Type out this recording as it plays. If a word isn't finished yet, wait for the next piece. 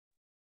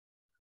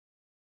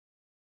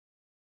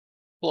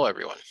Hello,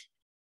 everyone.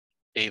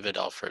 David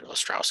Alfred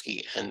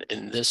Ostrowski, and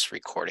in this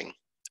recording,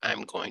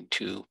 I'm going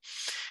to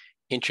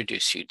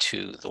introduce you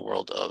to the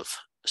world of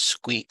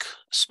Squeak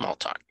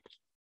SmallTalk,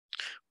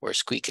 where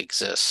Squeak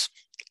exists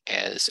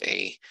as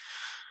a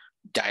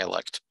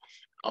dialect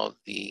of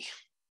the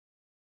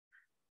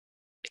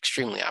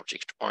extremely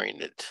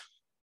object-oriented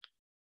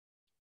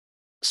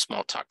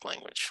SmallTalk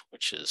language,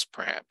 which is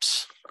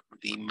perhaps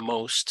the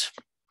most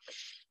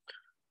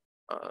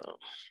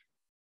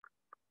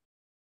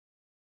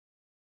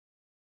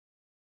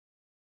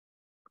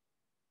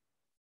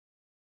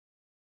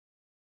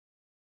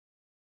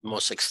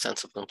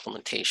extensive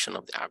implementation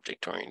of the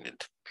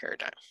object-oriented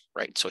paradigm,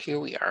 right? So here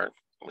we are. I'm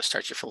going to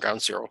start you from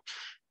ground zero.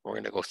 We're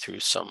going to go through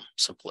some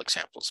simple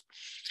examples.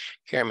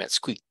 Here I'm at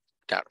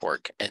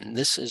squeak.org, and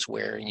this is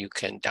where you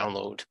can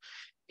download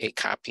a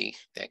copy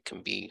that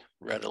can be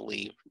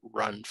readily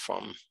run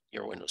from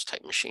your Windows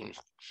type machine.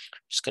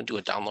 I'm just going to do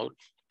a download,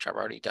 which I've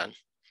already done.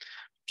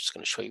 I'm just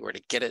going to show you where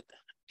to get it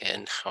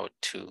and how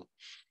to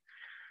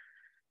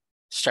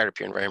start up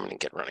your environment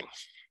and get running.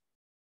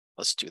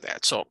 Let's do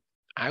that. So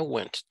I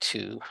went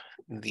to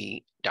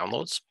the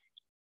downloads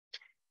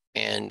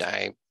and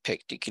I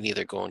picked, you can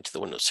either go into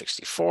the Windows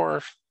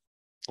 64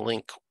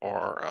 link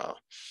or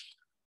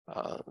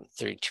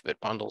 32-bit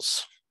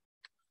bundles.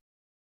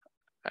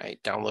 I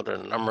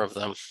downloaded a number of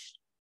them.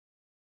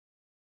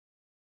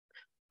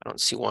 I don't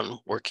see one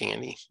working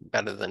any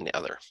better than the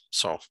other.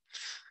 So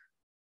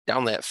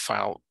down that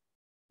file,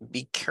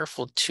 be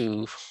careful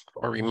to,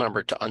 or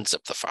remember to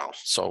unzip the file.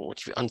 So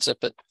if you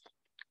unzip it,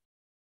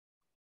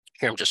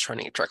 here I'm just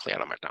running it directly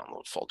out of my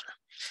download folder.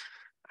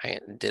 I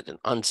did an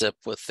unzip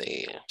with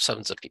a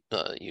 7-zip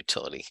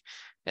utility.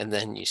 And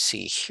then you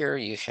see here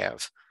you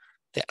have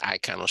that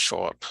icon will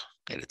show up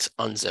that it's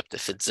unzipped.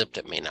 If it's zipped,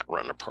 it may not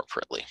run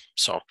appropriately.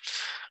 So I'm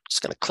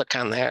just going to click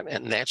on that,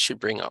 and that should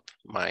bring up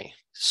my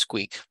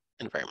Squeak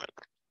environment.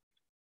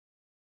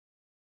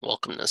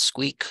 Welcome to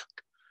Squeak.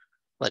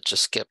 Let's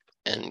just skip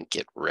and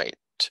get right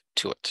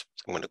to it.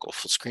 I'm going to go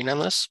full screen on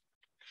this.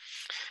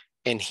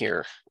 And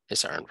here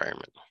is our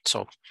environment.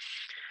 So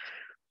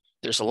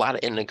there's a lot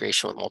of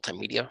integration with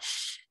multimedia.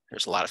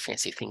 There's a lot of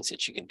fancy things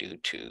that you can do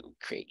to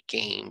create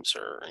games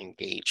or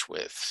engage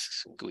with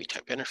GUI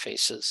type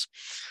interfaces.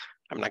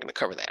 I'm not going to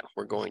cover that.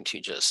 We're going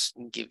to just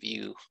give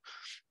you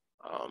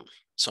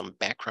some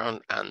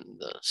background on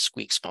the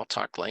Squeak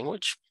SmallTalk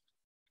language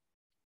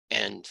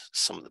and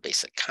some of the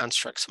basic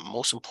constructs, and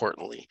most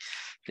importantly,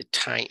 to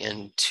tie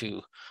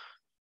into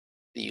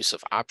the use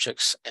of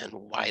objects and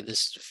why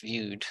this is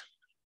viewed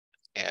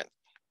at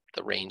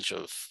the range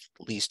of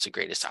least to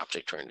greatest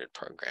object-oriented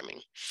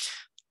programming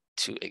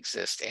to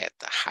exist at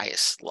the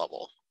highest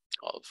level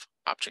of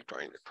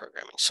object-oriented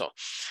programming. So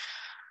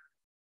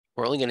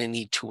we're only going to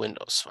need 2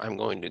 windows. I'm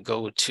going to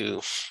go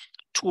to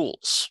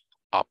Tools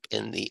up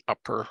in the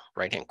upper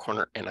right-hand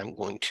corner, and I'm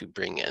going to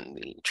bring in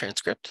the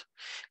transcript,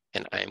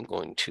 and I'm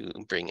going to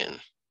bring in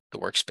the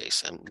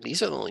workspace. And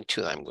these are the only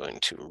 2 that I'm going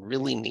to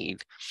really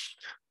need.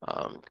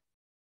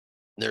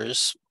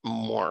 There's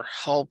more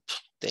help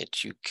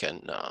that you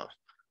can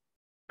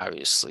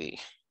obviously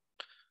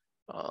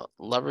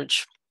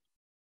leverage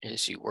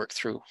as you work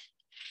through,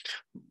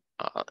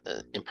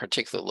 in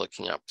particular,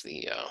 looking up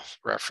the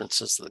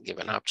references to the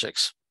given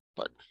objects.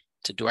 But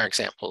to do our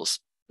examples,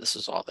 this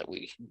is all that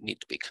we need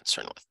to be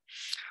concerned with.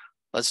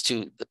 Let's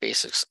do the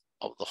basics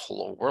of the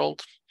hello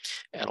world,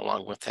 and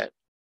along with that,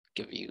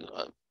 give you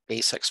a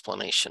base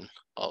explanation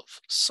of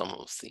some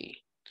of the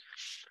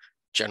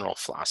general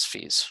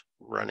philosophies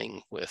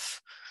running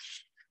with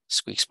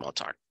Squeak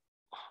SmallTalk.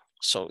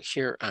 So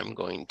here I'm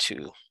going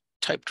to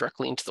type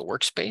directly into the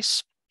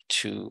workspace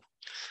and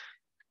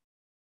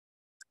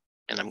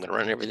I'm going to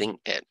run everything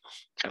at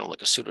kind of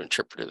like a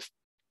pseudo-interpretive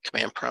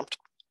command prompt,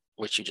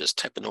 which you just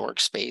type in the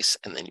workspace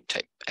and then you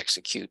type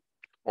execute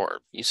or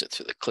use it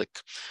through the click,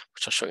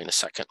 which I'll show you in a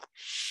second.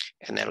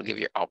 And that'll give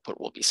your output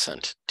will be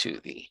sent to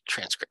the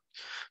transcript.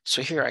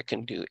 So here I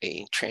can do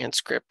a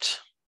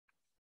transcript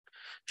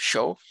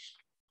show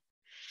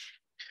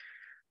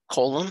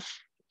colon,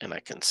 and I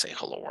can say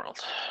hello world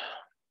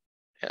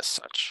as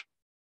such.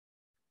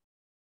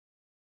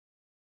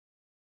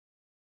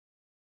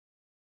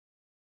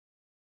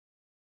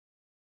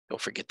 Don't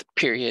forget the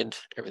period.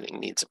 Everything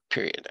needs a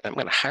period. I'm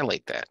going to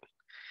highlight that,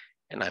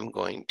 and I'm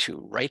going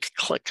to right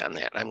click on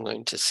that. I'm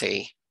going to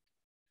say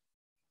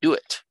do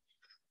it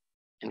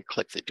and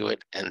click the do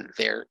it, and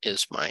there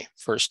is my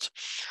first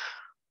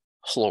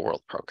hello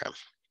world program.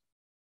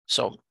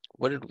 So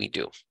what did we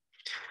do?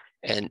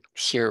 And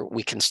here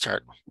we can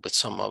start with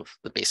some of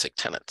the basic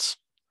tenets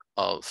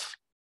of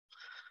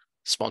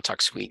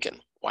SmallTalk Squeak and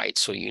why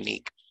it's so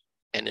unique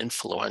and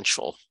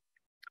influential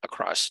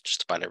across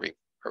just about every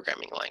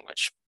programming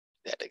language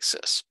that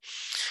exists.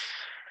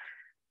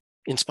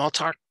 In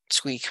SmallTalk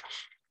Squeak,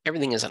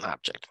 everything is an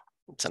object.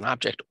 It's an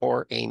object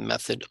or a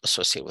method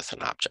associated with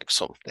an object.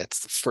 So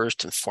that's the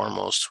first and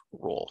foremost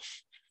rule.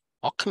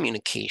 All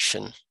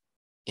communication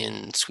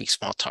in Squeak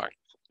SmallTalk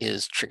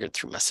is triggered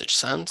through message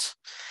sends,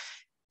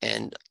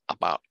 and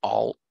about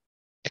all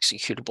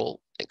executable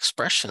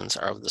expressions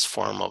are of this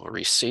form of a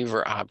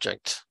receiver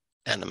object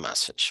and a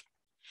message.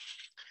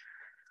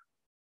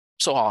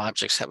 So all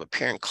objects have a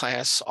parent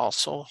class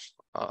also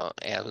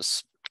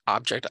as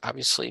object,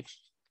 obviously.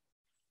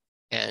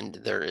 And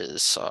there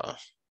is,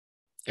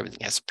 everything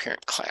has a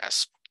parent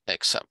class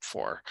except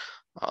for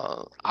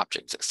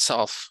object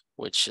itself,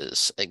 which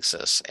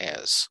exists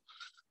as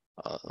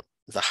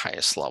the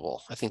highest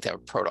level. I think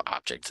that proto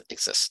object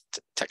exists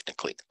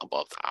technically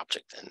above the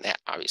object, and that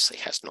obviously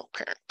has no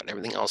parent, but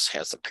everything else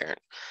has the parent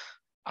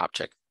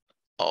object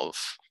of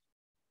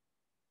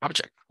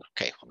object.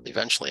 Okay,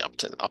 eventually up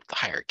the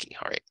hierarchy.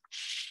 All right.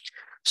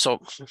 So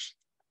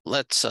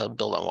let's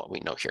build on what we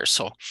know here.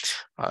 So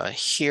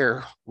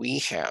here we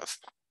have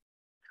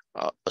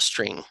a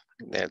string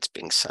that's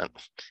being sent,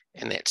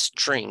 and that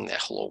string,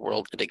 that hello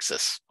world, it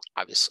exists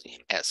obviously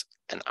as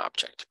an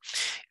object.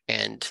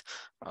 And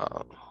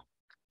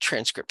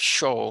transcript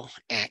show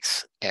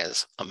acts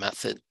as a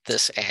method.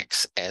 This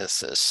acts as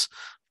this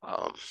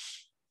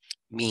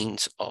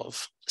means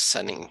of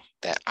sending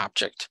that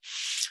object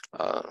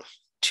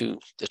to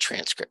the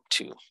transcript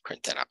to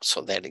print that out.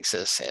 So that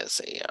exists as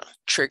a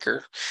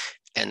trigger,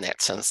 and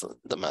that sends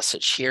the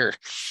message here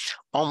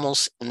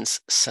almost in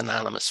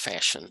synonymous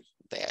fashion,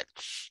 that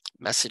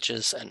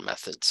messages and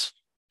methods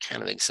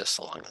kind of exist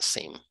along the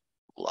same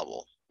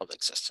level of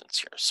existence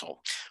here. So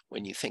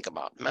when you think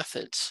about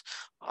methods,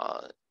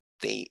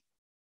 they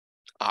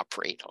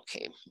operate,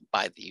 okay,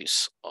 by the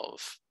use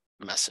of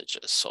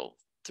messages. So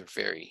they're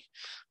very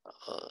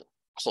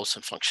close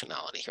in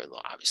functionality here,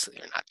 though obviously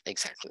they're not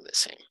exactly the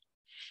same.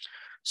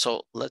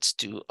 So let's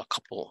do a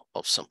couple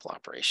of simple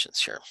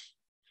operations here.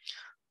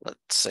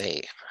 Let's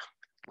say,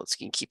 let's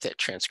keep that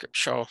transcript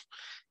show,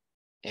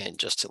 and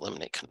just to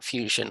eliminate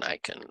confusion, I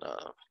can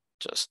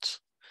just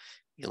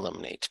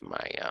eliminate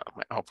my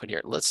my output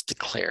here. Let's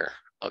declare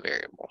a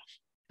variable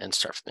and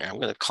start from there. I'm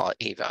going to call it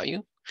a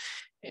value,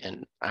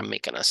 and I'm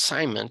making an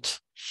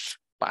assignment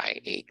by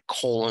a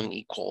colon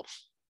equal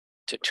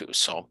to 2.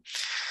 So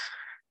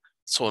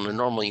in a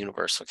normal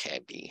universe, okay,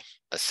 I'd be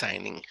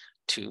assigning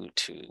 2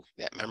 to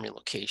that memory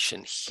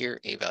location. Here,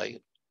 a value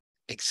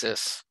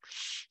exists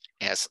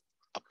as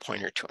a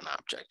pointer to an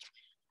object,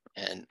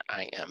 and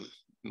I am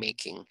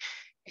making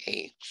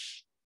a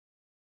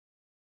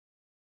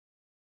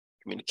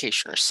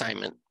communication or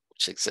assignment,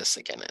 which exists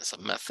again as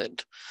a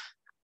method,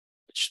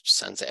 which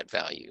sends that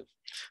value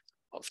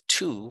of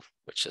 2,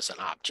 which is an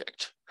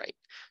object, right,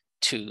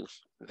 to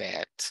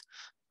that,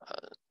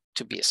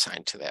 to be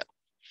assigned to that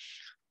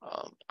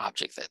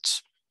object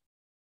that's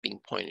being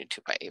pointed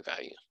to by a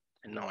value.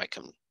 And now I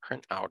can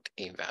print out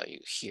a value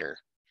here.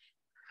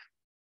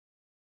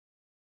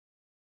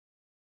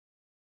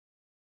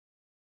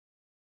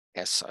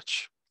 As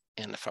such.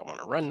 And if I want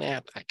to run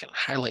that, I can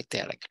highlight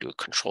that. I can do a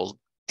Control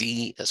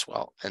D as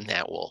well, and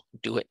that will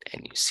do it.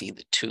 And you see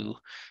the 2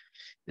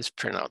 is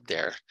printed out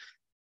there,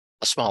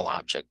 a small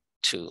object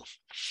 2.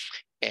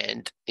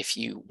 And if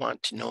you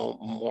want to know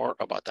more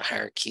about the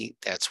hierarchy,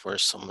 that's where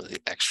some of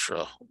the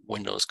extra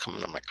windows come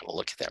in. I'm not going to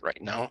look at that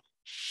right now.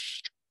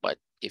 But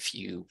if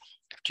you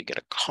have to get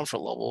a comfort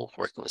level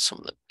working with some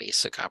of the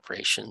basic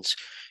operations,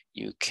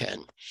 you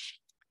can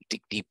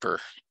dig deeper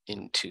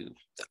into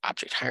the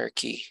object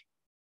hierarchy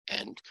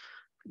and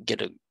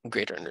get a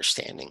greater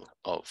understanding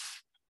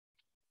of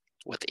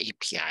what the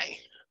API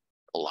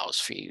allows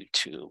for you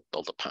to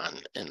build upon.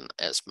 And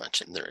as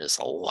mentioned, there is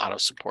a lot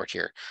of support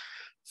here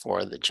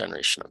for the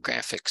generation of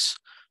graphics,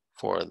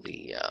 for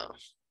the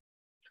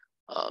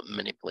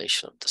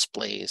manipulation of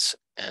displays,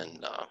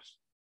 and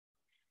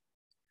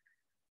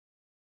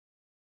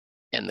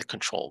the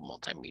control of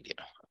multimedia.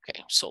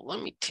 Okay, so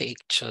let me take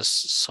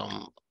just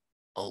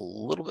a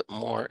little bit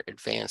more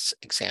advanced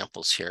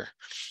examples here.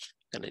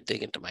 I'm going to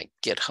dig into my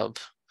GitHub,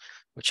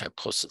 which I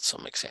posted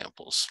some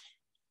examples.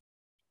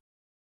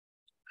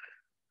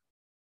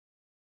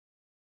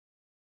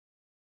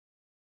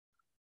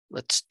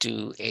 Let's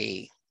do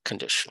a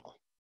conditional.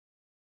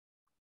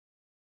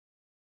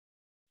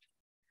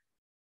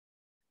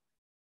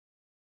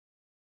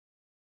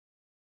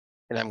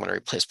 And I'm going to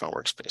replace my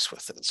workspace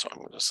with it. So I'm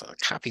going to just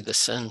copy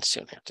this in so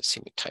you don't have to see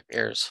me type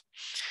errors.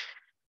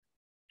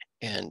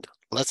 And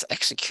let's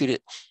execute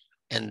it,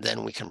 and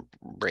then we can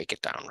break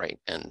it down, right?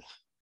 And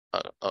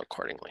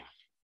accordingly.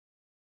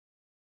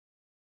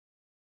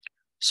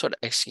 So to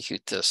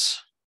execute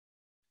this,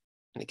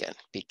 and again,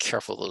 be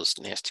careful of those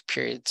nasty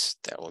periods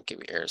that will give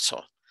you errors.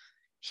 So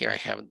here I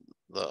have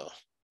the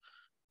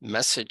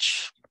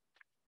message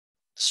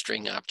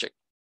string object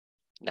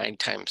 9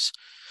 times,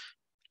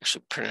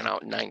 actually printed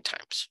out 9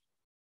 times.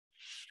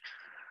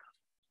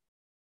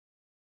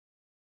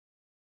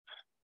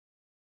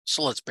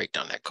 So let's break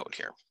down that code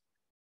here.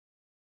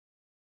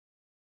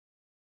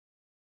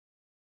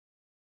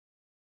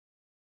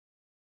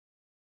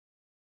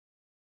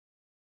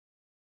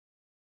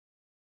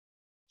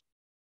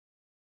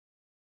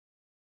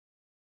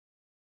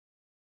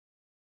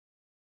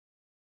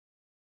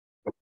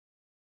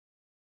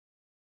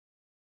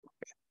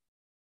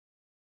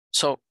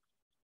 So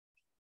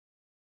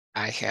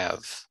I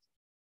have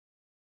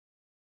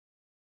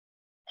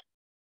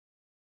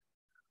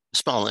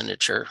small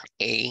integer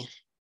a,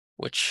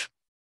 which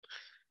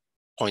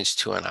points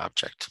to an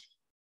object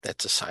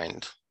that's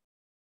assigned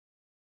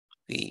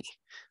the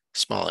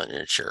small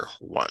integer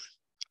 1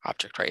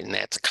 object, right? And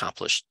that's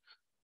accomplished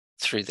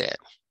through that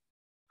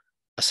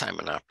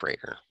assignment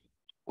operator,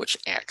 which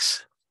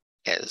acts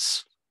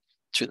as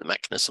through the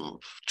mechanism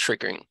of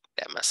triggering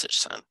that message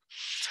send.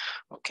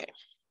 Okay.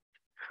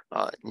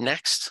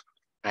 Next,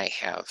 I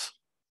have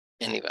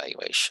an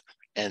evaluation,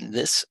 and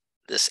this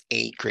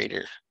a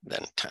greater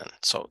than 10.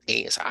 So a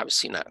is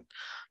obviously not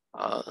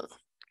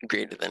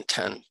greater than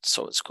 10,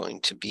 so it's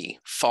going to be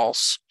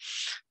false.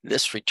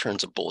 This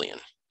returns a Boolean,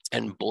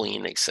 and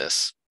Boolean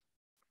exists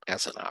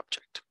as an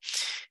object.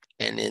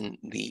 And in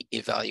the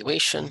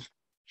evaluation,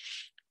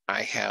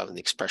 I have the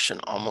expression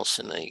almost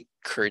in a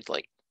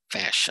curried-like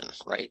fashion,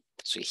 right?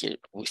 So here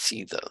we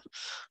see the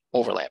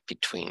overlap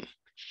between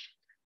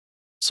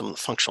some of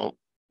the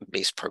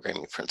functional-based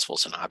programming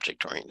principles and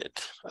object-oriented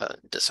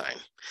design,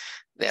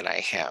 that I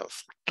have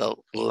the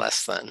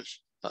less than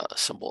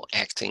symbol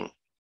acting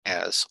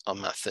as a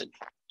method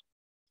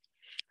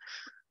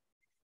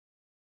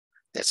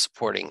that's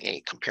supporting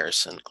a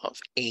comparison of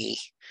a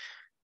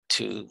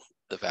to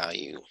the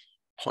value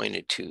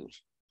pointed to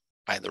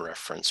by the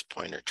reference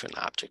pointer to an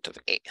object of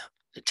a,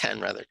 the 10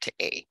 rather to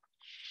a.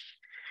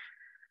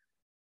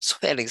 So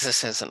that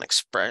exists as an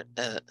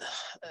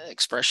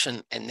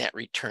expression, and that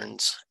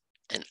returns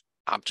an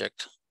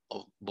object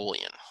of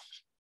Boolean.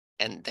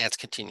 And that's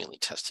continually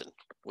tested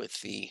with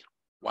the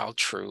while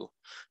true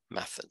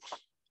method.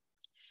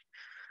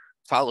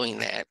 Following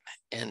that,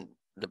 and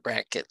the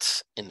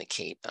brackets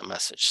indicate a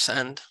message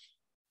send.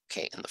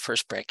 Okay, and the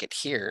first bracket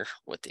here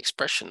with the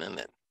expression in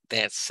it,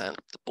 that sent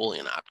the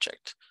Boolean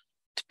object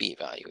to be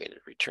evaluated,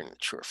 returning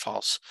true or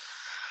false.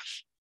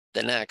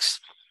 The next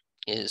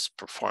is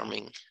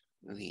performing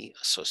the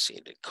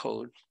associated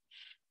code.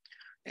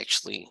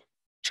 Actually,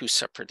 two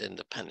separate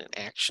independent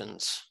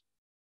actions,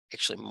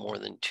 actually more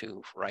than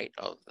two, right,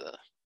 of the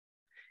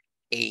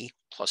a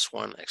plus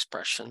 1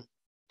 expression,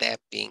 that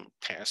being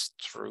passed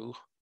through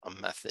a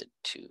method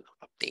to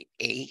update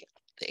the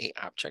a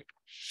object.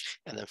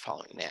 And then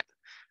following that,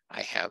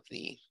 I have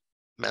the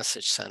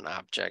message send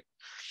object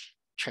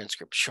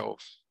transcript show,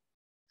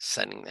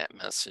 sending that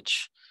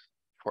message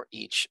for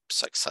each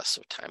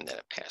successive time that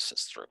it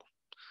passes through.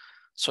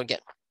 So again,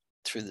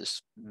 through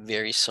this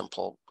very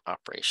simple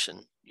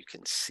operation, you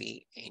can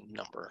see a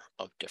number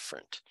of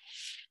different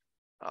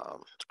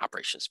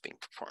operations being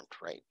performed,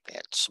 right,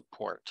 that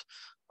support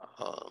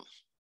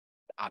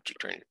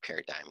object-oriented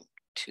paradigm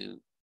to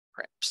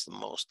perhaps the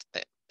most,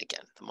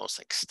 again, the most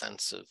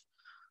extensive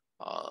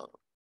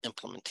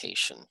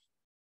implementation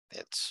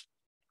that's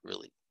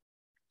really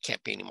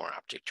can't be any more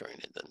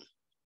object-oriented than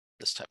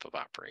this type of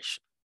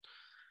operation.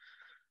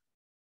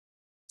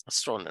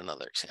 Let's throw in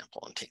another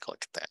example and take a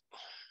look at that.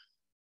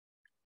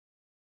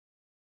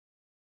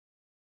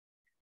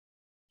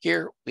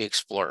 Here we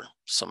explore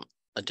some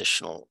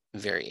additional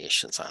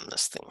variations on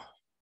this thing.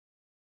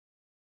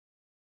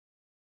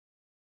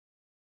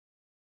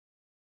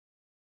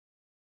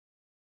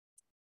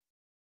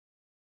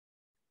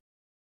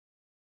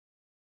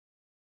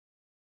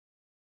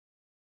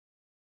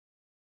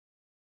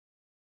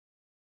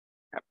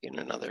 Copying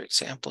another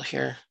example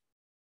here.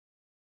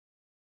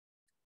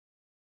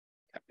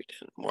 Copy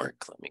didn't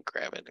work. Let me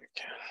grab it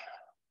again.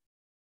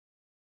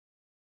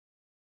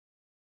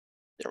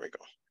 There we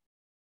go.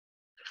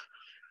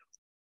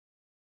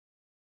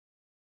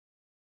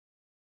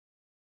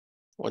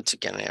 Once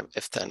again, I have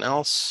if then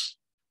else,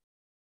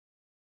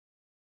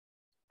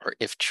 or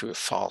if true or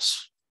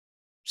false,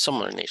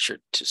 similar in nature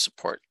to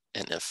support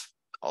an if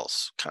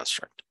else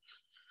construct.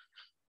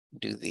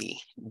 Do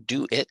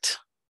it.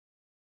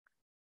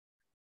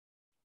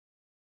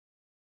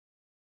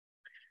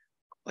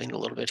 Explain a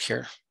little bit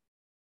here.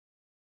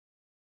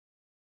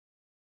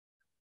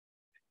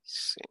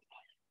 Let's see.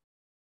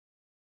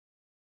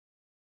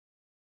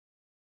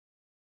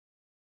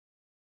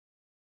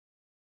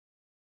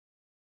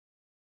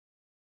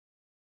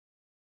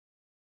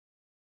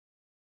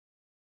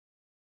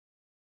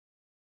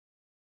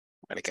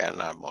 I got an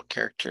oddball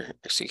character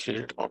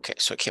executed. Okay,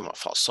 so it came out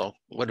false. So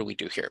what do we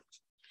do here?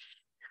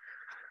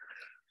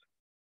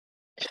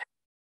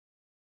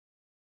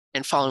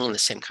 And following the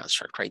same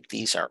construct, right?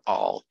 These are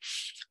all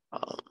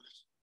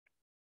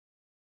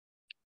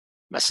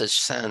message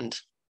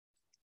send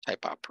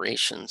type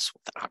operations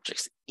with the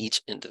objects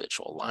each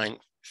individual line.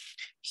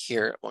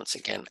 Here, once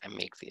again, I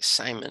make the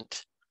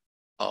assignment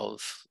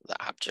of the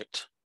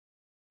object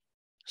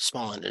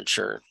small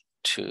integer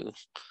to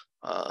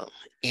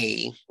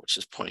a, which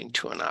is pointing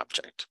to an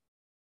object.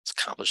 It's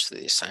accomplished through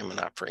the assignment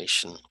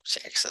operation, which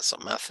acts as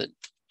a method.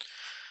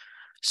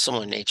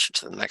 Similar nature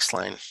to the next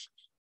line.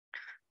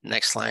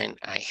 Next line,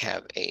 I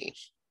have a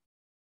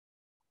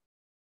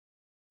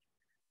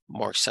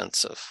more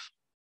extensive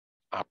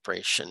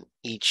operation.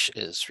 Each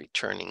is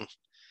returning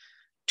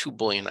two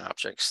Boolean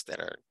objects that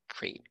are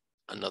create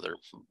another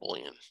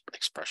Boolean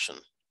expression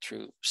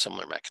through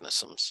similar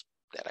mechanisms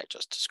that I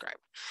just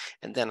described.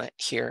 And then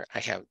here I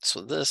have,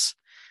 so this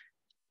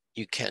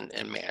you can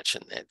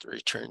imagine that it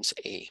returns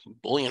a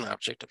Boolean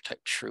object of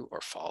type true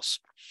or false.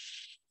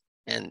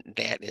 And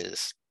that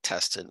is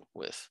tested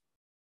with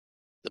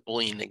the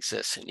Boolean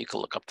exists, and you can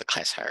look up the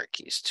class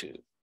hierarchies to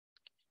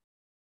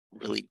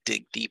really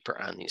dig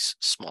deeper on these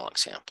small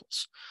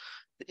examples.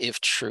 If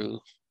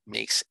true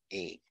makes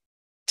a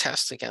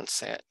test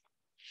against that,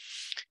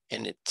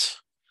 and it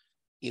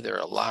either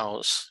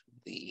allows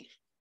the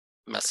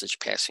message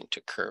passing to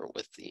occur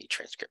with the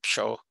transcript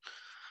show,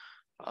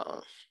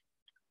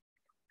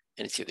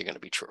 and it's either going to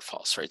be true or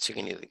false, right? So you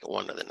can either get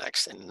one or the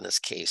next. And in this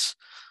case,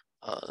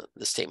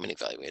 the statement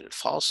evaluated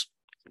false,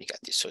 and you got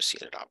the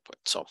associated output.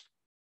 So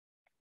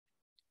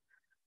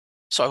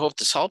I hope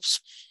this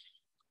helps.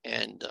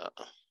 And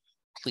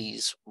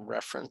please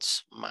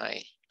reference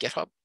my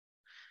GitHub,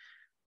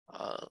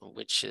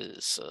 which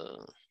is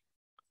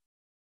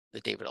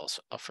the David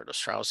Alfred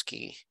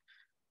Ostrowski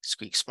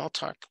Squeak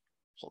SmallTalk.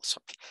 Hold this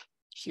up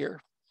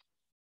here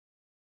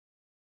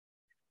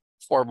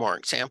for more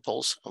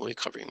examples. I'll be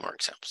covering more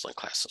examples in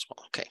class as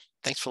well. Okay,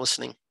 thanks for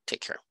listening.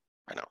 Take care.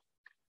 Bye now.